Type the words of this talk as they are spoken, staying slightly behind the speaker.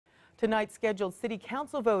Tonight's scheduled city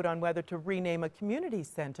council vote on whether to rename a community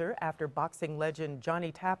center after boxing legend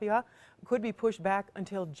Johnny Tapia could be pushed back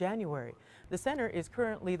until January. The center is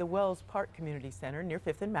currently the Wells Park Community Center near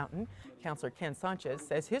 5th and Mountain. Councilor Ken Sanchez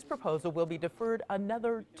says his proposal will be deferred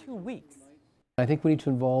another 2 weeks. I think we need to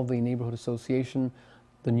involve the neighborhood association,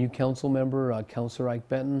 the new council member, Councilor Ike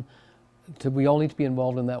Benton. We all need to be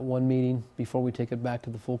involved in that one meeting before we take it back to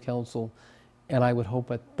the full council. And I would hope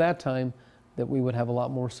at that time that we would have a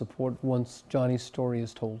lot more support once Johnny's story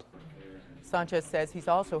is told. Sanchez says he's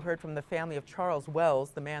also heard from the family of Charles Wells,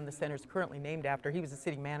 the man the center is currently named after. He was a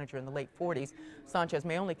city manager in the late 40s. Sanchez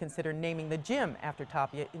may only consider naming the gym after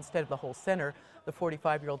Tapia instead of the whole center. The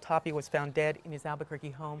 45-year-old Tapia was found dead in his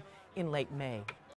Albuquerque home in late May.